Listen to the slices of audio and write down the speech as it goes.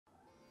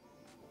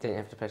Didn't you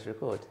have to press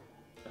record?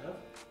 I have.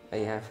 Oh,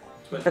 you have?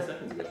 20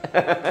 seconds ago.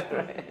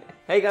 Right.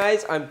 Hey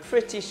guys, I'm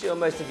pretty sure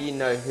most of you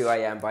know who I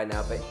am by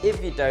now, but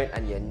if you don't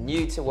and you're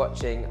new to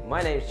watching,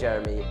 my name's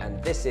Jeremy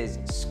and this is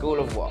School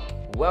of Wok.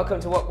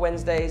 Welcome to Wok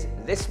Wednesdays.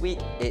 This week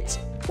it's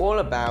all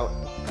about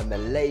a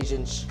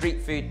Malaysian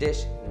street food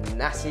dish,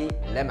 Nasi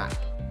Lemak.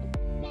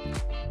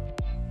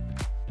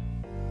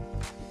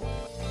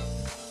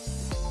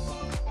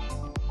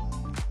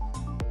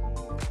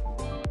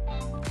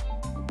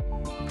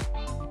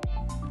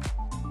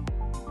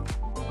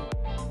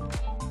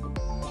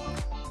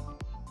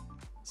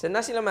 So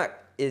Nasi Lemak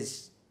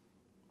is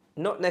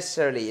not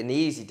necessarily an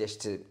easy dish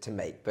to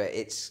make, but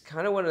it's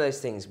kind of one of those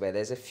things where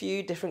there's a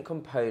few different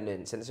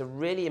components and it's a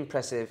really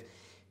impressive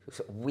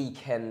sort of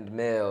weekend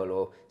meal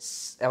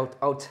or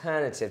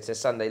alternative to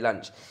Sunday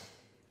lunch.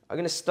 I'm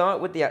going to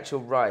start with the actual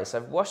rice.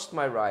 I've washed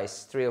my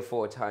rice 3 or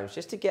 4 times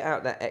just to get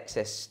out that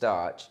excess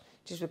starch,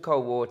 just with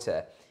cold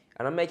water.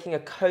 And I'm making a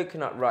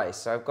coconut rice.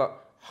 So I've got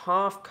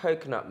half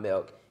coconut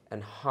milk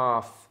and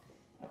half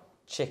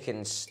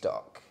chicken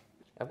stock.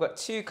 I've got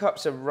 2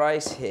 cups of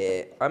rice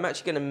here. I'm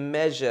actually going to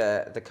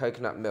measure the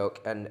coconut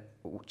milk and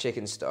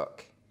chicken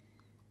stock.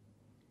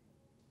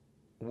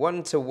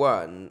 1 to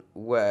 1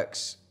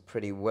 works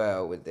pretty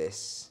well with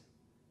this.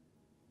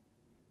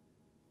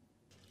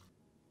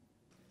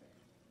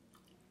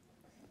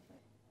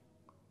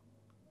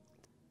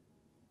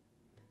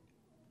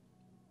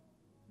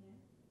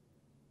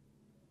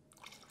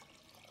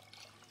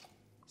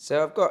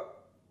 So I've got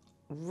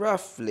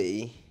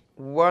roughly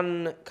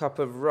 1 cup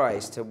of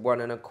rice to 1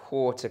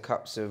 1/4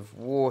 cups of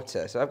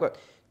water. So I've got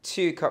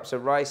 2 cups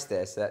of rice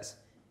there, so that's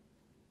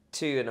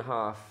 2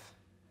 1/2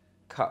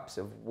 cups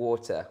of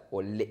water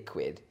or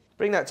liquid.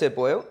 Bring that to a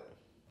boil.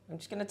 I'm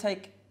just going to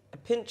take a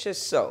pinch of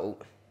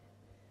salt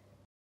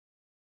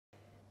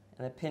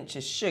and a pinch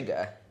of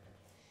sugar.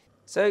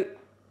 So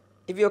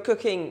if you're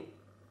cooking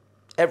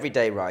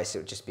everyday rice, it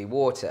would just be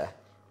water.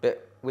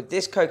 But with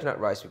this coconut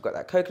rice, we've got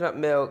that coconut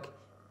milk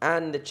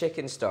and the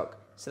chicken stock.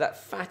 So that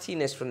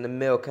fattiness from the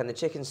milk and the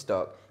chicken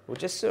stock will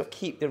just sort of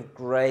keep the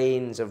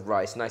grains of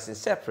rice nice and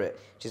separate,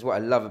 which is what I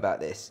love about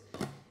this.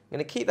 I'm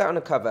going to keep that on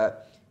a cover.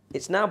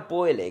 It's now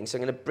boiling, so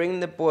I'm going to bring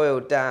the boil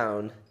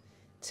down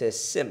to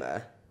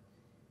simmer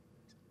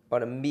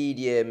on a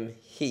medium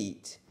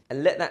heat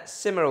and let that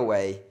simmer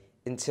away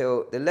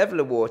until the level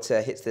of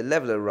water hits the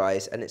level of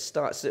rice and it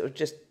starts sort of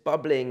just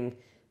bubbling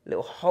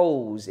little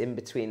holes in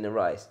between the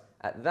rice.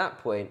 At that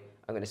point,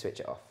 I'm going to switch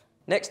it off.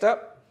 Next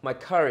up, my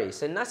curry.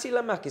 So Nasi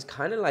Lemak is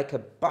kind of like a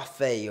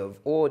buffet of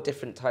all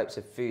different types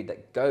of food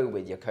that go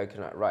with your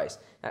coconut rice.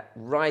 That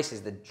rice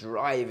is the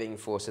driving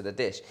force of the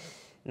dish.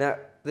 Now,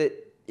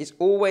 it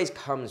always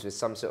comes with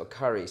some sort of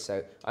curry,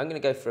 so I'm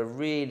going to go for a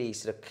really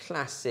sort of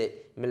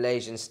classic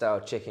Malaysian style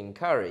chicken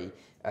curry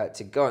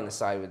to go on the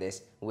side with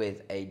this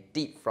with a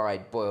deep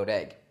fried boiled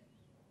egg.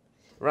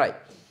 Right,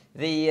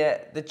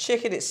 the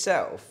chicken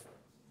itself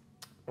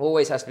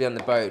always has to be on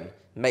the bone.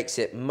 Makes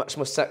it much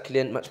more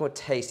succulent, much more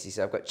tasty.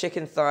 So I've got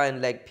chicken thigh and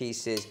leg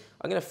pieces.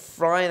 I'm going to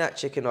fry that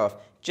chicken off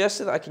just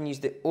so that I can use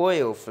the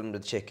oil from the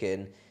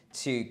chicken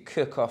to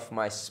cook off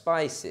my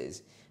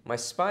spices. My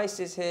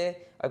spices here,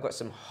 I've got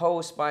some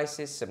whole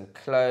spices, some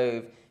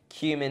clove,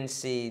 cumin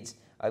seeds.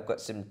 I've got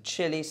some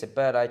chili, so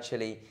bird-eye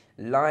chili,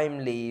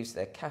 lime leaves,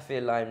 they're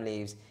kaffir lime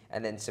leaves,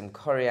 and then some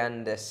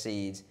coriander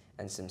seeds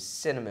and some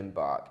cinnamon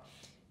bark.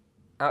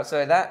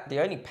 Outside of that, the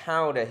only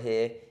powder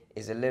here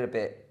is a little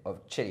bit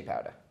of chili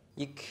powder.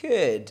 You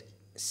could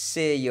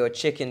sear your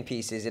chicken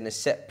pieces in a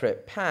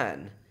separate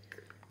pan,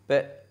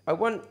 but I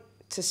want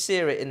to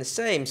sear it in the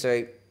same,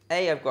 so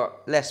I've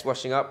got less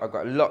washing up, I've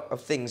got a lot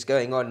of things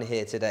going on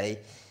here today,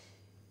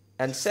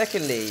 and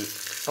secondly,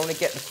 I want to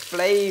get the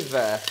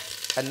flavour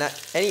and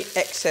any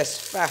excess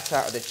fat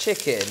out of the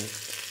chicken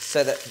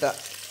so that that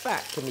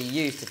fat can be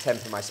used to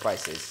temper my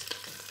spices.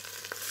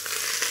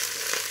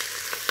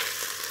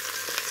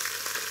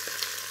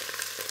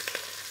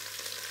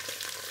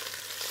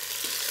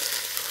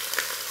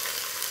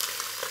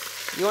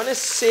 You want to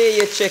sear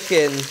your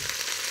chicken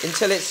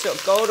until it's sort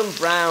of golden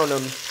brown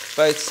on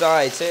both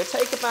sides. So it'll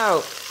take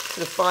about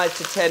sort of 5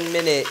 to 10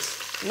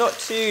 minutes, not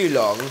too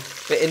long,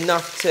 but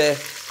enough to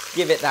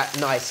give it that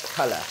nice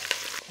colour.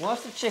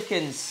 Whilst the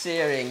chicken's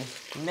searing,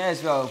 you may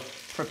as well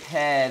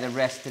prepare the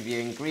rest of your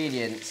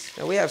ingredients.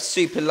 Now we have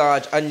super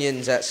large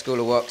onions at School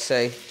of Wok,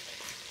 so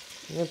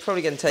you're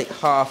probably going to take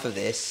half of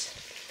this.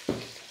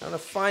 I want to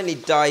finely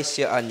dice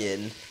your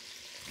onion.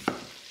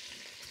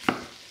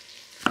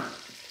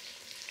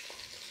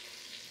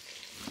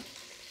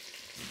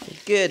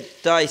 Good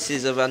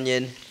dices of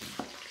onion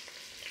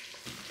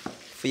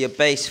for your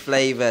base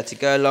flavour to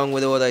go along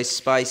with all those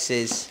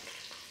spices.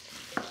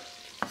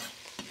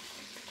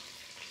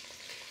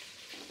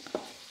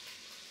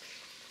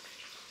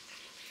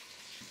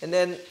 And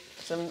then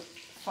some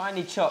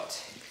finely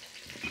chopped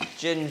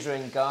ginger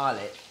and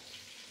garlic.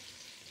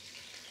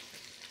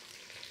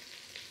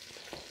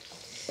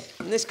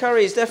 And this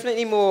curry is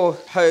definitely more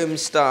home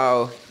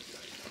style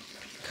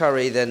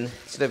curry than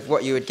sort of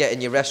what you would get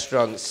in your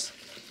restaurants.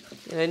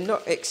 You know,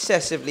 not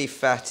excessively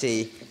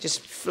fatty,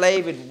 just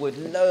flavoured with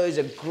loads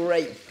of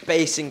great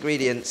base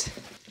ingredients.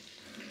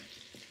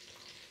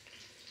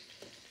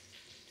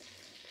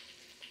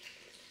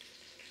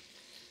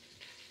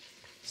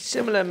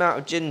 Similar amount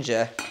of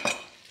ginger,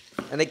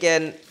 and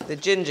again, the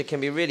ginger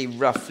can be really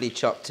roughly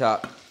chopped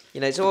up.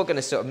 You know, it's all going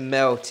to sort of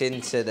melt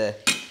into the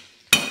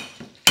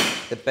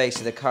base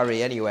of the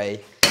curry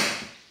anyway.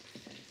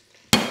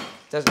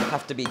 Doesn't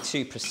have to be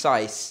too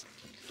precise.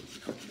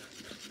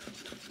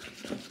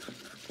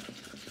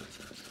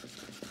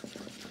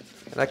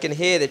 And I can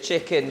hear the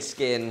chicken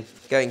skin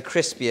going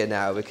crispier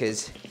now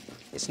because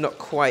it's not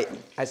quite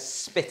as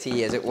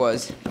spitty as it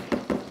was.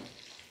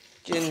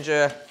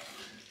 Ginger,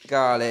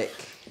 garlic,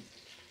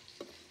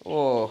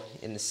 all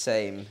in the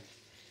same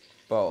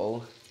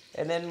bowl.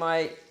 And then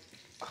my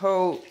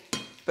whole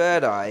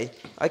bird eye,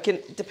 I can,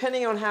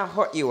 depending on how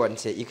hot you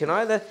want it, you can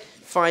either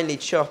finely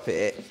chop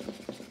it,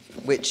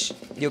 which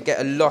you'll get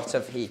a lot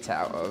of heat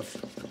out of,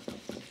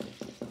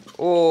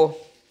 or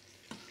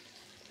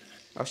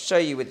I'll show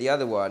you with the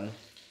other one,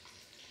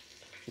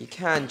 you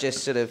can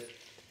just sort of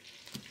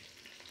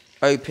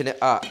open it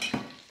up,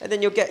 and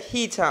then you'll get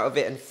heat out of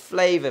it and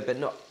flavour, but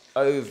not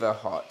over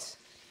hot.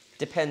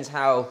 Depends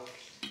how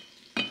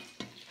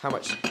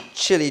much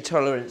chili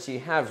tolerance you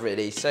have,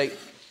 really. So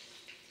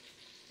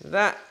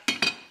that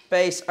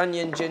base,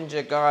 onion,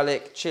 ginger,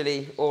 garlic,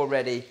 chili, all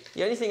ready.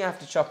 The only thing I have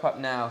to chop up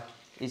now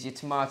is your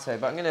tomato,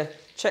 but I'm going to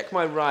check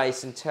my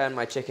rice and turn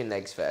my chicken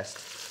legs first.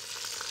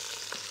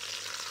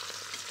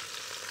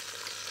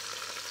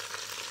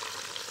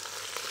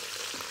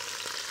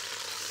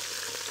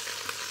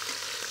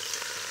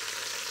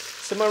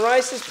 So my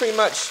rice is pretty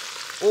much,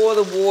 all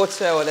the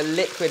water or the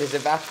liquid has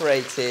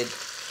evaporated,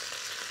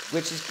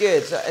 which is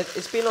good. So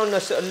it's been on a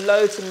sort of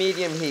low to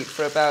medium heat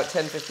for about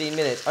 10-15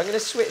 minutes. I'm going to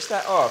switch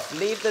that off,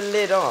 leave the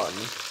lid on,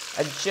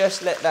 and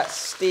just let that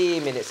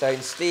steam in its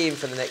own steam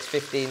for the next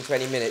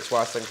 15-20 minutes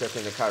whilst I'm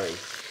cooking the curry.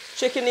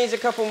 Chicken needs a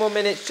couple more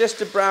minutes just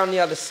to brown the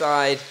other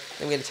side.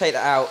 I'm going to take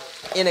that out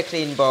in a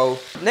clean bowl.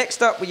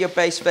 Next up with your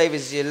base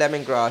flavours is your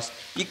lemongrass.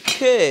 You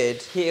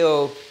could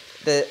peel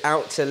the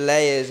outer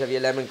layers of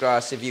your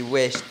lemongrass if you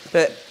wished,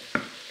 but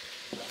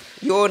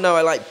you all know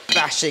I like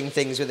bashing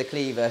things with a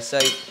cleaver, so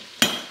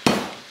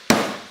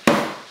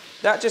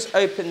that just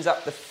opens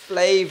up the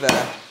flavour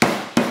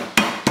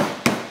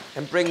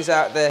and brings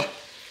out the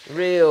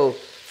real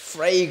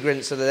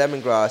fragrance of the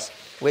lemongrass,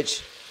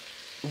 which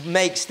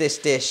makes this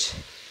dish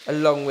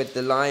along with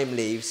the lime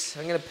leaves.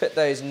 I'm going to put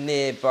those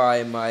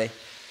nearby my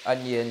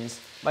onions.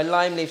 My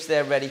lime leaves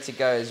there ready to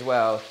go as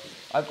well.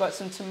 I've got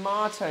some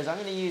tomatoes. I'm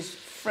going to use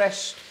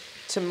fresh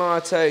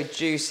tomato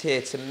juice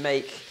here to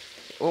make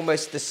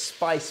almost the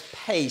spice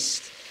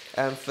paste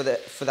for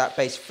that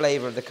base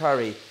flavour of the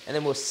curry, and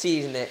then we'll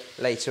season it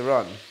later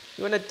on.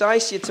 You want to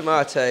dice your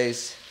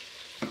tomatoes.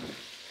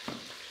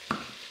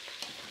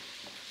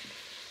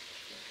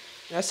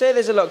 Now, I say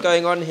there's a lot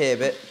going on here,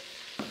 but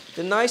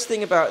the nice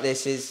thing about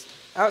this is,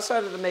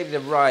 outside of maybe the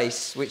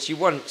rice, which you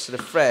want sort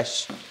of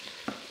fresh,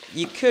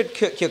 you could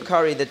cook your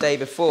curry the day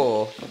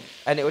before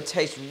and it would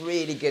taste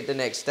really good the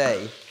next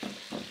day.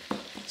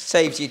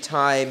 Saves you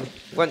time.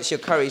 Once your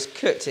curry's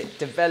cooked, it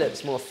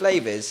develops more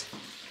flavours.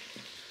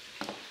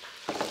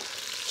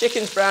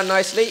 Chicken's browned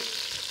nicely.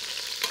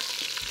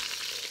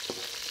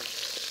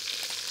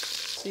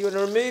 So you want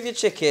to remove your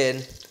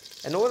chicken,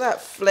 and all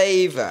that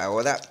flavour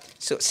or that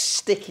sort of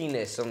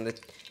stickiness on the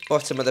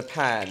bottom of the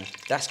pan,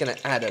 that's going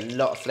to add a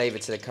lot of flavour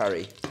to the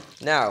curry.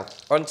 Now,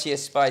 onto your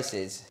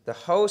spices. The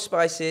whole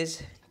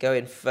spices go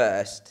in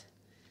first.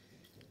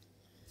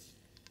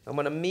 I'm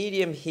on a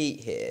medium heat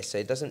here, so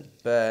it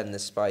doesn't burn the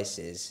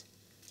spices.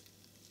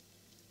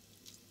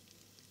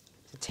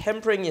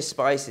 Tempering your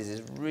spices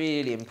is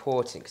really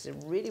important because it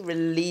really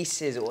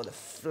releases all the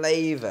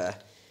flavour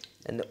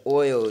and the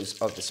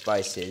oils of the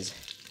spices.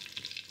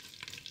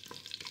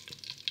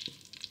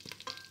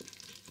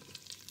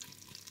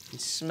 You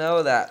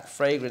smell that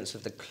fragrance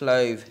of the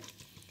clove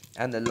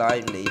and the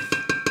lime leaf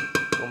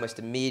almost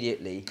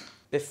immediately.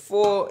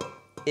 Before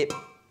it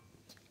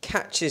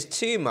catches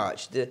too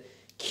much, the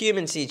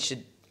cumin seeds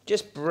should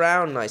just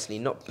brown nicely,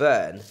 not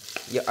burn.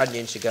 Your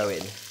onion should go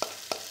in.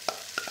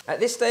 At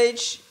this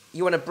stage,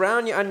 you want to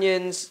brown your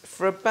onions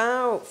for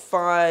about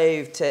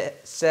 5 to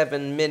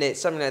 7 minutes,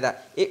 something like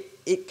that.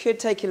 It could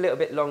take a little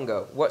bit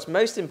longer. What's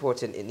most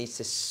important, it needs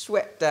to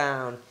sweat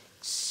down,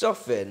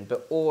 soften,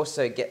 but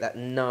also get that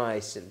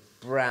nice and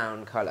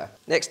brown colour.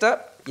 Next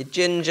up, your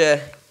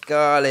ginger,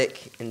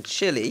 garlic and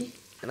chilli.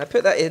 And I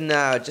put that in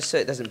now just so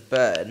it doesn't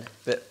burn.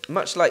 But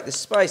much like the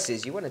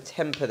spices, you want to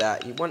temper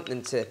that. You want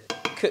them to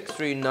cook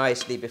through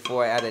nicely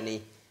before I add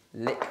any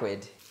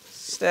liquid.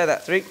 Stir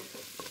that through.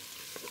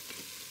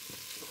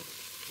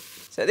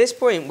 So at this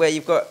point where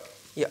you've got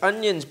your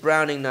onions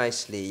browning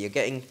nicely, you're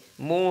getting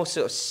more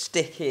sort of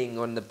sticking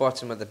on the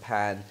bottom of the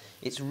pan.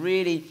 It's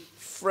really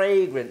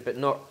fragrant but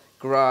not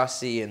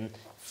grassy in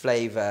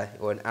flavour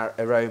or an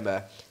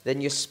aroma. Then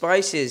your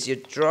spices, your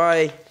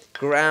dry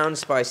ground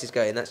spices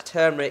go in. That's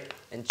turmeric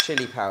and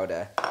chilli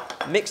powder.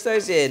 Mix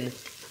those in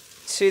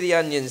to the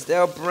onions.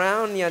 They'll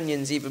brown the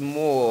onions even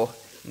more,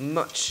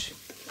 much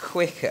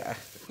quicker.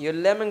 Your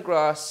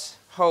lemongrass,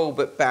 whole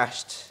but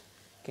bashed,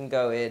 can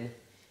go in.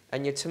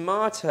 And your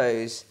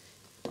tomatoes,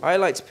 I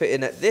like to put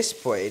in at this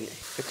point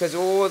because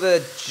all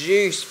the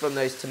juice from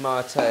those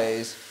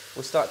tomatoes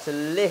will start to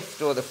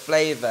lift all the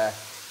flavour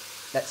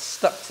that's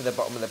stuck to the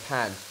bottom of the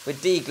pan. We're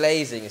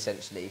deglazing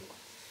essentially.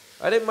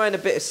 I don't mind a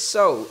bit of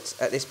salt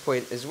at this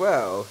point as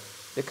well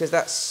because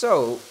that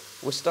salt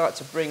will start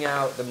to bring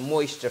out the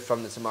moisture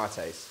from the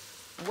tomatoes.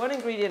 One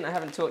ingredient I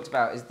haven't talked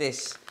about is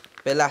this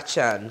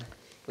belacan,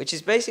 which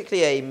is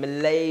basically a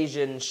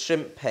Malaysian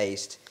shrimp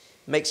paste.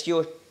 Makes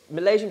your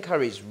Malaysian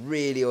curries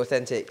really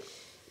authentic.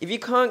 If you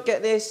can't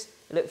get this,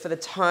 look for the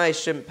Thai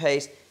shrimp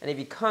paste, and if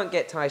you can't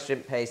get Thai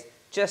shrimp paste,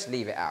 just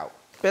leave it out.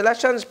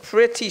 Belacan's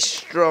pretty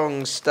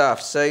strong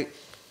stuff, so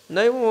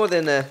no more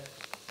than a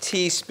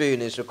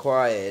teaspoon is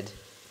required.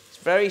 It's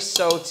very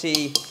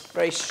salty,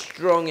 very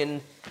strong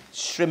and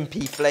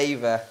shrimpy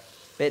flavour,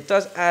 but it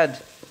does add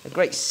a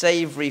great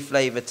savoury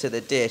flavour to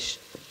the dish.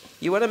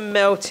 You want to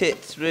melt it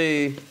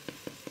through,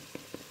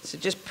 so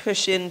just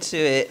push into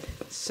it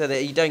so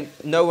that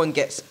no one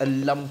gets a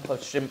lump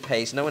of shrimp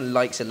paste. No one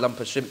likes a lump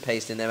of shrimp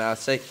paste in their mouth,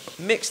 so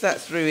mix that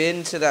through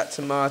into that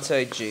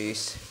tomato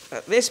juice.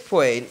 At this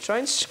point, try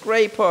and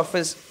scrape off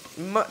as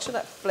much of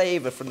that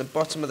flavour from the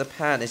bottom of the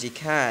pan as you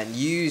can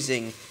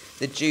using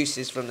the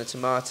juices from the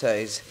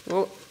tomatoes.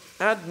 We'll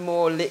add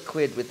more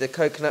liquid with the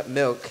coconut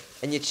milk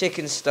and your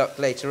chicken stock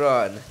later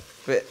on,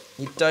 but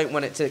you don't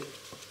want it to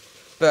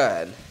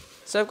burn.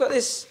 So I've got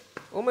this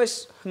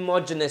almost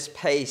homogeneous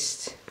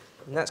paste,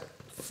 and that's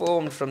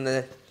formed from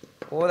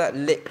all that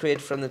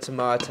liquid from the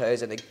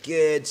tomatoes and a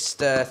good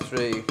stir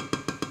through.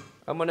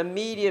 I'm on a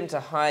medium to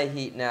high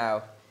heat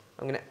now.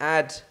 I'm going to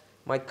add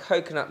my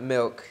coconut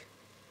milk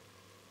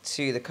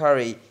to the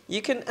curry.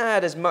 You can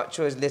add as much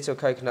or as little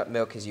coconut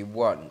milk as you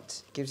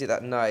want. It gives it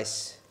that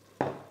nice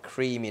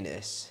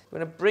creaminess. I'm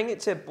going to bring it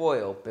to a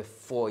boil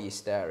before you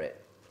stir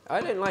it. I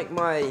don't like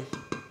my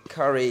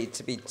curry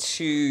to be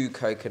too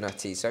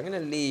coconutty, so I'm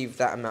going to leave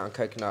that amount of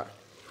coconut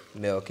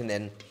milk and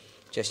then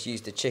just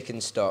use the chicken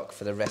stock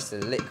for the rest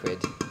of the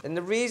liquid. And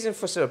the reason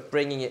for sort of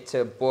bringing it to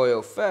a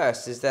boil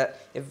first is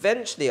that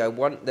eventually I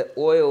want the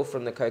oil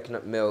from the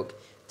coconut milk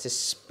to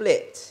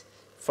split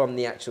from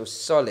the actual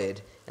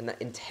solid, and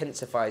that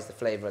intensifies the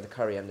flavour of the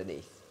curry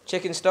underneath.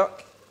 Chicken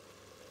stock.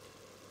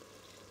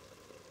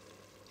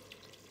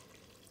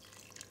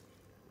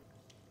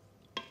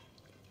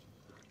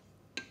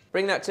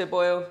 Bring that to a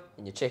boil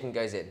and your chicken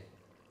goes in.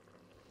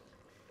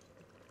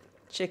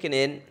 Chicken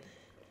in.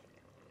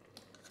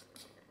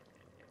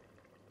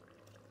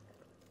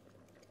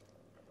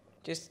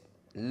 Just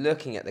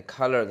looking at the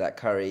colour of that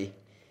curry,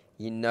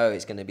 you know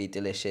it's going to be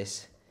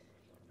delicious.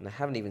 And I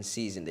haven't even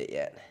seasoned it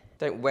yet.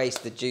 Don't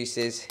waste the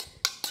juices.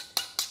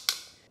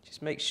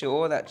 Just make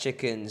sure that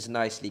chicken's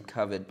nicely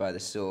covered by the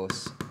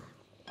sauce.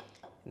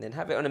 And then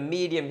have it on a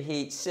medium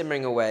heat,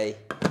 simmering away.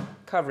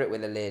 Cover it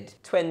with a lid.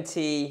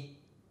 20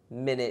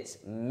 minutes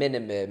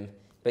minimum,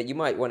 but you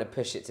might want to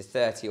push it to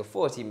 30 or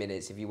 40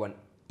 minutes if you want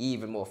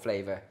even more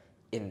flavour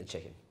in the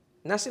chicken.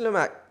 Nasi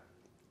Lemak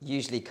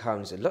usually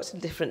comes with lots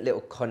of different little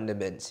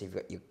condiments. You've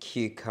got your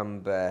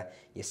cucumber,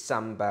 your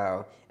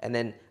sambal, and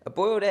then a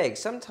boiled egg.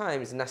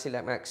 Sometimes Nasi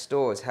Lemak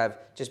stores have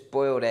just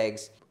boiled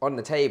eggs on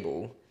the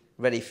table,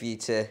 ready for you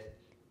to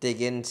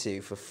dig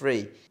into for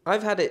free.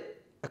 I've had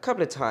it a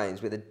couple of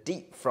times with a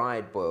deep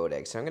fried boiled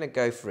egg, so I'm going to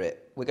go for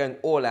it. We're going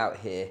all out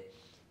here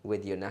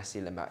with your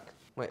Nasi Lemak.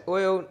 My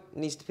oil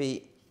needs to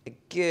be a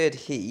good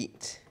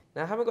heat.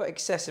 Now I haven't got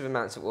excessive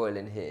amounts of oil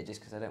in here just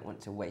because I don't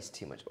want to waste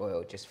too much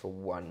oil just for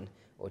 1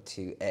 or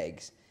 2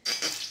 eggs.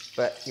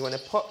 But you want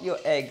to pop your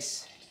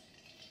eggs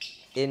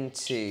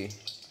into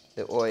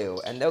the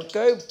oil and they'll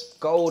go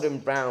golden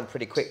brown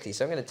pretty quickly,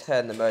 so I'm going to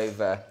turn them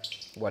over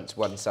once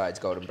one side's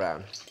golden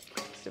brown.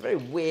 It's a very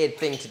weird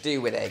thing to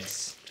do with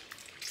eggs,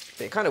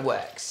 but it kind of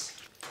works.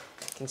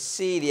 You can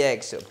see the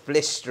eggs sort of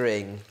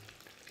blistering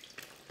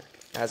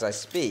as I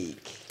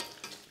speak.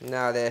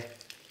 Now they're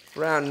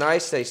brown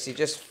nicely, so you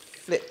just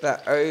flip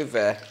that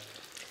over.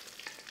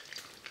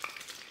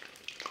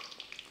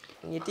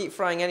 When you're deep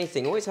frying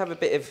anything, always have a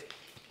bit of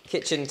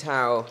kitchen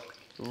towel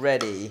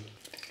ready.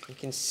 You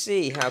can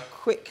see how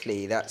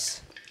quickly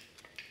that's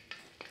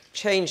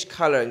changed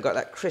colour and got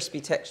that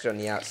crispy texture on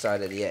the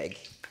outside of the egg.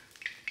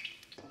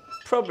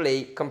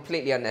 Probably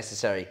completely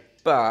unnecessary,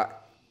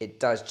 but it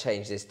does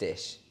change this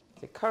dish.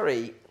 The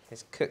curry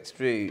is cooked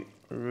through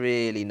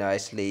really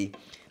nicely.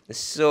 The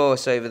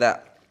sauce over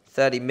that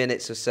 30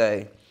 minutes or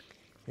so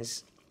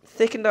is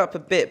thickened up a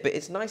bit, but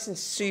it's nice and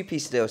soupy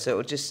still, so it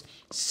will just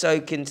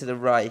soak into the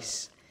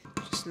rice.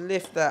 Just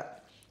lift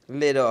that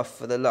lid off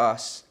for the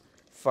last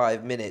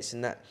 5 minutes,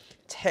 and that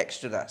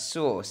texture of that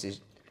sauce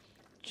is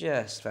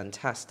just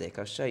fantastic.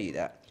 I'll show you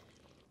that.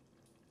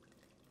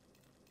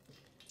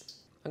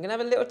 I'm going to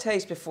have a little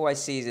taste before I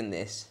season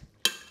this.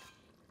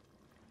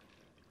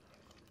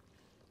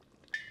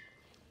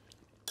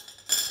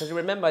 Because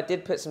remember, I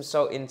did put some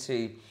salt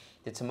into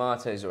the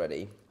tomatoes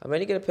already. I'm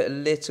only going to put a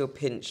little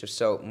pinch of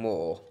salt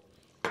more.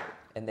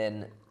 and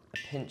then a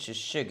pinch of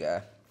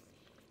sugar.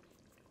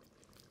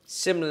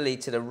 Similarly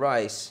to the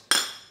rice,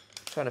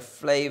 trying to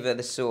flavour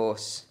the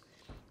sauce,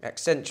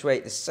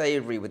 accentuate the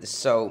savoury with the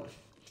salt,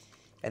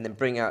 and then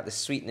bring out the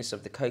sweetness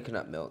of the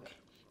coconut milk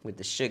with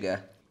the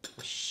sugar.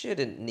 We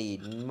shouldn't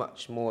need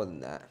much more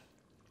than that.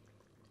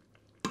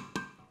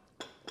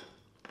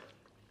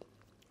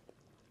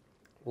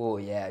 Oh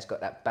yeah, it's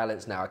got that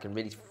balance now. I can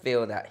really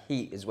feel that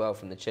heat as well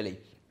from the chili.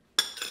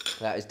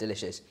 That is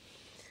delicious.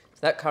 So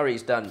that curry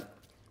is done.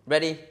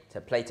 Ready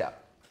to plate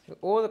up. So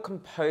all the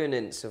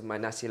components of my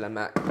Nasi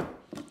Lemak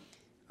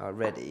are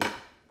ready.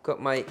 Got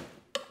my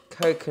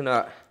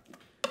coconut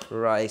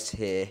rice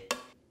here.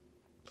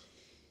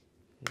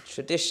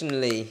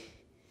 Traditionally,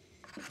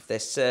 if they're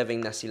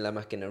serving Nasi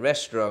Lemak in a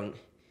restaurant,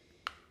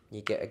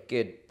 you get a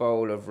good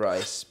bowl of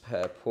rice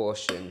per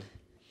portion.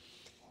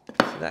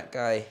 So that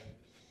guy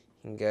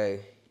can go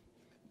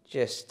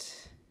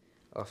just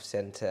off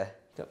center.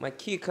 Got my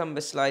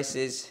cucumber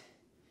slices.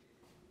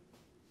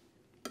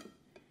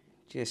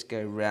 Just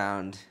go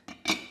round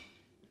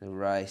the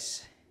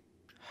rice.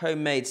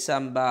 Homemade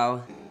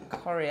sambal.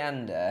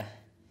 Coriander,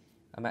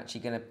 I'm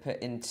actually going to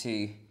put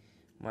into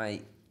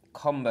my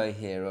combo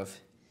here of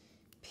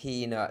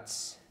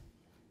peanuts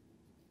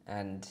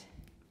and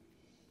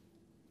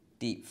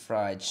deep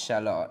fried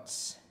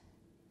shallots.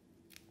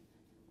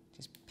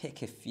 Just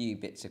pick a few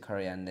bits of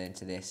coriander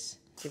into this.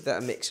 Give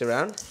that a mix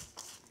around.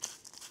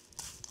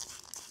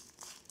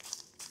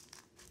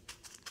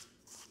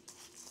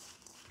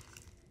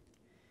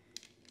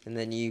 And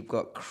then you've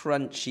got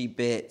crunchy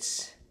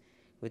bits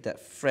with that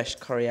fresh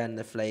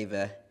coriander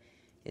flavour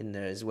in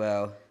there as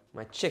well.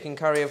 My chicken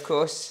curry, of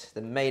course,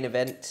 the main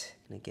event.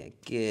 I'm gonna get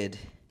a good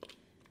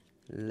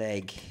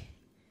leg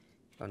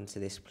onto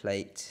this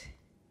plate.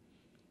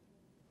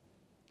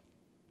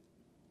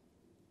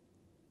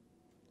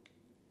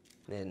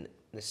 Then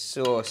the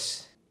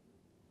sauce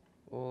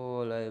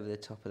all over the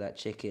top of that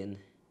chicken.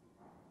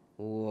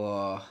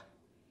 Whoa,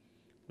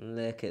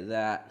 look at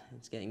that.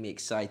 It's getting me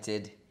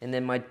excited. And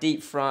then my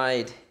deep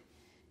fried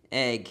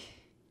egg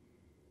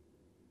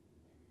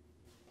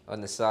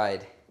on the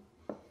side.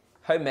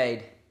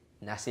 Homemade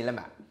Nasi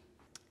Lemak.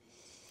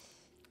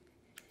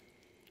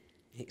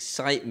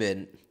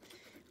 Excitement.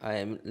 I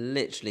am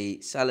literally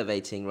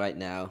salivating right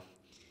now.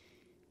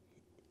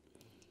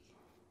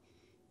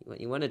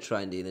 What you want to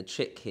try and do, the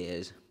trick here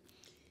is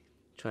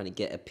trying to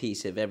get a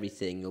piece of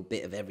everything or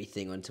bit of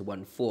everything onto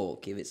one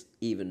fork if it's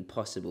even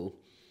possible.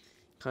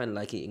 Kind of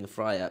like eating a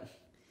fry-up.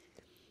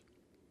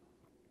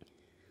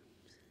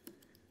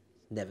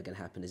 Never going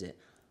to happen, is it?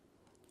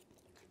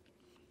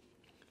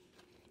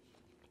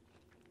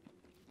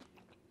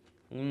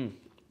 Mmm.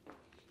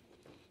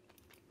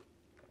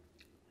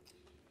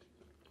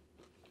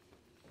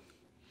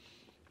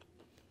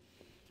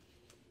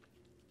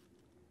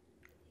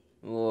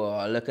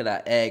 Oh, look at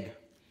that egg.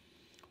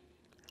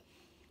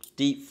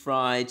 Deep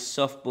fried,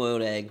 soft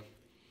boiled egg.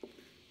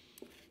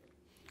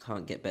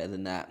 Can't get better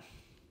than that.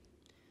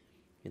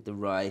 With the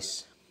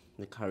rice,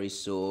 the curry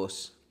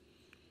sauce.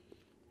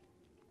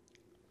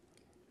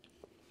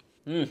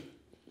 I'm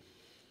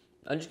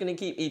just gonna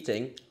keep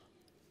eating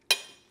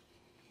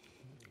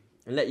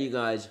and let you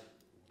guys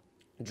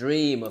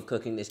dream of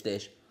cooking this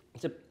dish.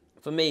 So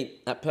for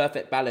me, that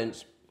perfect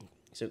balance.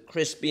 So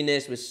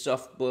crispiness with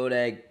soft boiled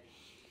egg,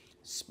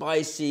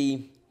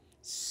 spicy,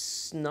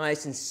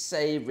 nice and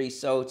savory,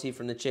 salty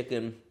from the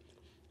chicken,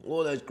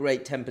 all those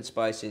great tempered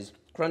spices,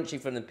 crunchy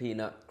from the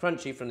peanut,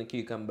 crunchy from the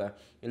cucumber,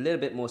 a little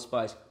bit more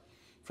spice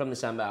from the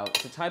sambal.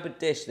 It's the type of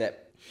dish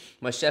that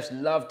my chefs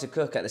love to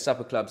cook at the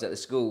supper clubs at the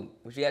school,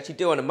 which we actually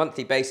do on a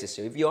monthly basis.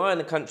 So if you are in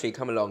the country,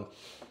 come along.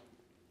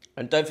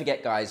 And don't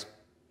forget, guys,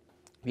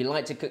 if you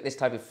like to cook this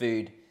type of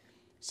food,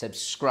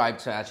 subscribe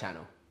to our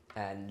channel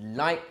and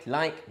like.